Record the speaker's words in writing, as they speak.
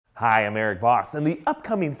Hi, I'm Eric Voss, and the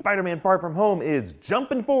upcoming Spider-Man Far From Home is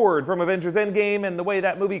jumping forward from Avengers Endgame and the way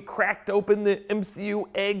that movie cracked open the MCU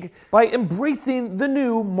egg by embracing the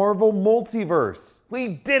new Marvel multiverse. We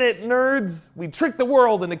did it, nerds! We tricked the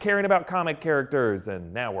world into caring about comic characters,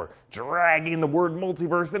 and now we're dragging the word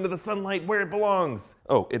multiverse into the sunlight where it belongs.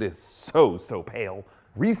 Oh, it is so pale.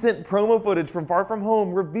 Recent promo footage from Far From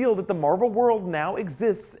Home revealed that the Marvel world now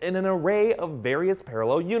exists in an array of various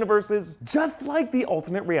parallel universes, just like the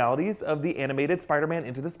alternate realities of the animated Spider-Man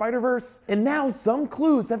Into the Spider-Verse. And now some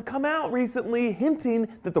clues have come out recently hinting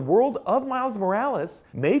that the world of Miles Morales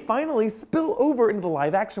may finally spill over into the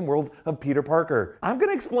live-action world of Peter Parker. I'm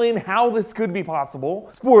gonna explain how this could be possible.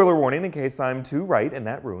 Spoiler warning in case I'm too right and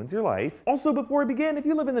that ruins your life. Also, before we begin, if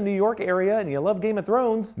you live in the New York area and you love Game of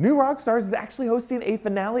Thrones, New Rockstars is actually hosting a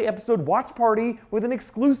finale episode watch party with an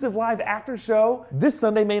exclusive live after show this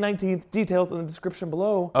Sunday, May 19th. Details in the description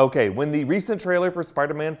below. Okay, when the recent trailer for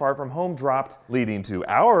Spider-Man Far From Home dropped, leading to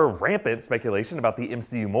our rampant speculation about the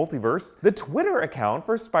MCU multiverse, the Twitter account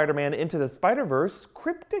for Spider-Man Into the Spider-Verse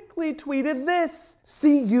cryptically tweeted this: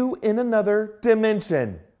 "See you in another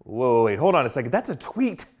dimension." Whoa, wait, hold on a second, that's a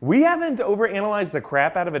tweet. We haven't overanalyzed the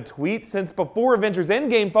crap out of a tweet since before Avengers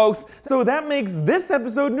Endgame, folks, so that makes this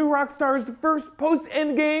episode New Rockstar's first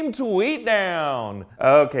post-Endgame tweet down.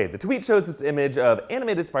 Okay, the tweet shows this image of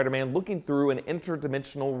animated Spider-Man looking through an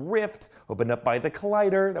interdimensional rift opened up by the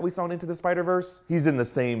Collider that we saw in Into the Spider-Verse. He's in the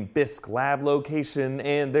same Fisk lab location,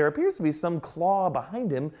 and there appears to be some claw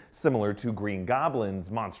behind him, similar to Green Goblin's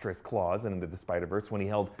monstrous claws in Into the Spider-Verse when he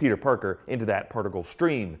held Peter Parker into that particle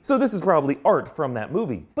stream. So this is probably art from that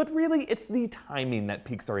movie. But really, it's the timing that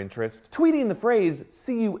piques our interest. Tweeting the phrase,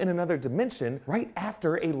 "see you in another dimension," right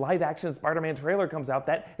after a live-action Spider-Man trailer comes out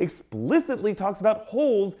that explicitly talks about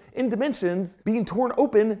holes in dimensions being torn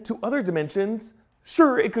open to other dimensions.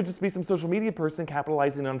 Sure, it could just be some social media person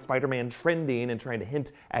capitalizing on Spider-Man trending and trying to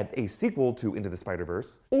hint at a sequel to Into the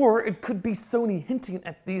Spider-Verse. Or it could be Sony hinting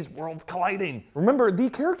at these worlds colliding. Remember,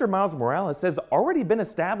 the character Miles Morales has already been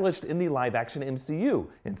established in the live-action MCU.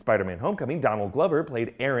 In Spider-Man Homecoming, Donald Glover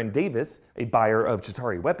played Aaron Davis, a buyer of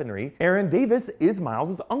Chitauri weaponry. Aaron Davis is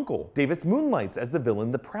Miles' uncle. Davis moonlights as the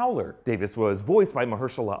villain, the Prowler. Davis was voiced by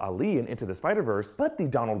Mahershala Ali in Into the Spider-Verse, but the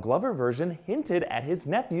Donald Glover version hinted at his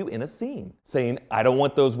nephew in a scene, saying, "I don't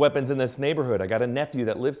want those weapons in this neighborhood. I got a nephew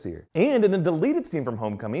that lives here." And in a deleted scene from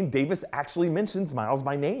Homecoming, Davis actually mentions Miles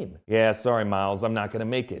by name. "Yeah, sorry Miles, I'm not gonna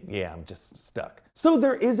make it. Yeah, I'm just stuck." So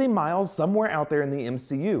there is a Miles somewhere out there in the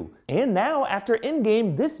MCU. And now, after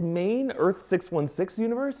Endgame, this main Earth 616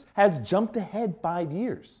 universe has jumped ahead 5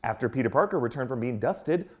 years. After Peter Parker returned from being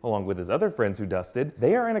dusted, along with his other friends who dusted,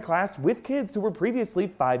 they are in a class with kids who were previously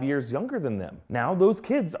 5 years younger than them. Now those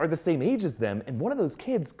kids are the same age as them, and one of those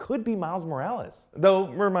kids could be Miles Morales. Though,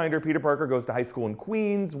 reminder, Peter Parker goes to high school in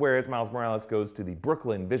Queens, whereas Miles Morales goes to the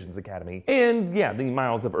Brooklyn Visions Academy. And yeah, the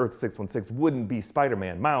Miles of Earth 616 wouldn't be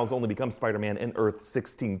Spider-Man. Miles only becomes Spider-Man in Earth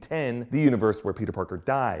 1610, the universe where Peter Parker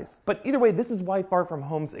dies. But either way, this is why Far From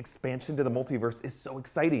Home's expansion to the multiverse is so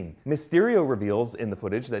exciting. Mysterio reveals in the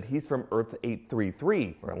footage that he's from Earth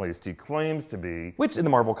 833, or at least he claims to be, which in the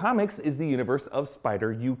Marvel Comics is the universe of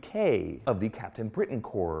Spider-UK, of the Captain Britain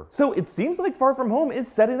Corps. So it seems like Far From Home is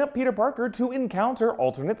setting up Peter Parker to encounter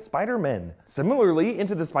alternate Spider-Men. Similarly,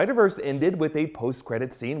 Into the Spider-Verse ended with a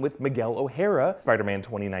post-credit scene with Miguel O'Hara, Spider-Man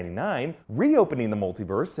 2099, reopening the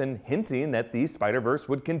multiverse and hinting that the Spider-Verse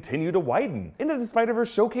would continue to widen. Into the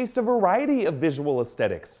Spider-Verse showcased a variety of visual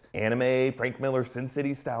aesthetics: anime, Frank Miller Sin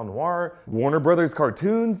City style noir, Warner Brothers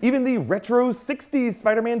cartoons, even the retro 60s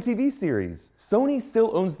Spider-Man TV series. Sony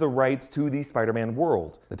still owns the rights to the Spider-Man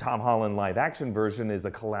world. The Tom Holland live-action version is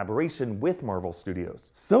a collaboration with Marvel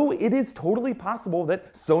Studios. So it is totally possible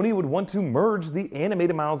that Sony would want to merge the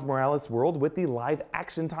animated Miles Morales world with the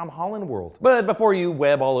live-action Tom Holland world. But before you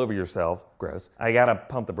web all over yourself, gross, I gotta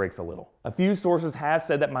pump the brakes a little. A few sources have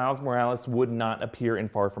said that Miles Morales would not appear in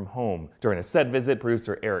Far From Home. During a set visit,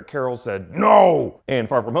 producer Eric Carroll said no! And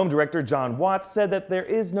Far From Home director John Watts said that there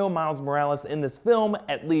is no Miles Morales in this film,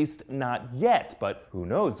 at least not yet. But who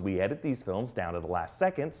knows, we edit these films down to the last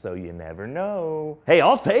second, so you never know. Hey,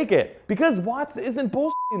 I'll take it! Because Watts isn't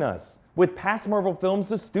bullshitting us. With past Marvel films,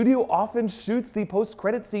 the studio often shoots the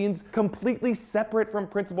post-credit scenes completely separate from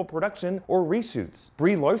principal production or reshoots.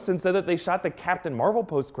 Brie Larson said that they shot the Captain Marvel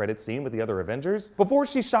post-credit scene with the other Avengers before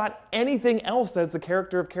she shot anything else as the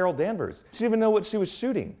character of Carol Danvers. She didn't even know what she was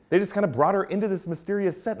shooting. They just kind of brought her into this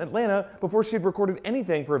mysterious set in Atlanta before she'd recorded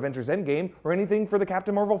anything for Avengers Endgame or anything for the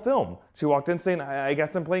Captain Marvel film. She walked in saying, I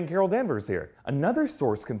guess I'm playing Carol Danvers here. Another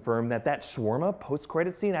source confirmed that shawarma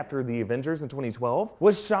post-credit scene after the Avengers in 2012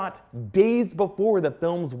 was was shot days before the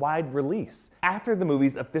film's wide release, after the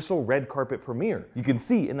movie's official red carpet premiere. You can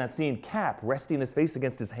see in that scene Cap resting his face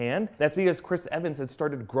against his hand. That's because Chris Evans had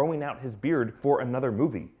started growing out his beard for another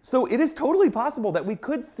movie. So it is totally possible that we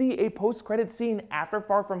could see a post-credit scene after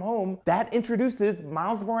Far From Home that introduces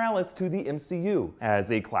Miles Morales to the MCU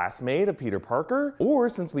as a classmate of Peter Parker, or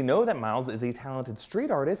since we know that Miles is a talented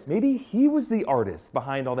street artist, maybe he was the artist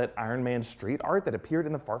behind all that Iron Man street art that appeared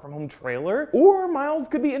in the Far From Home trailer, or Miles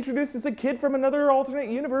could be introduced as a kid from another alternate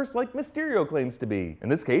universe like Mysterio claims to be. In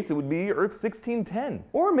this case, it would be Earth 1610.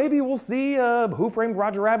 Or maybe we'll see a Who Framed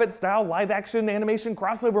Roger Rabbit style live-action animation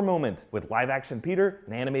crossover moment with live-action Peter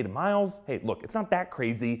and animated Miles. Hey, look, it's not that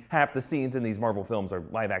crazy. Half the scenes in these Marvel films are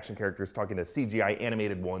live-action characters talking to CGI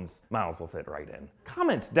animated ones. Miles will fit right in.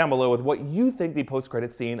 Comment down below with what you think the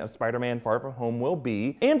post-credit scene of Spider-Man Far From Home will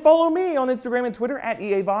be, and follow me on Instagram and Twitter at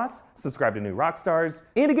EAVoss. Subscribe to New Rockstars.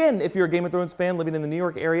 And again, if you're a Game of Thrones fan living in the New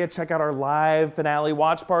York area, check out our live finale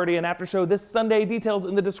watch party and after show this Sunday. Details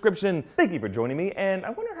in the description. Thank you for joining me, and I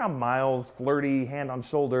wonder how Miles' flirty hand on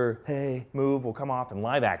shoulder, hey, move will come off in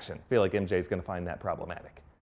live action. I feel like MJ's gonna find that problematic.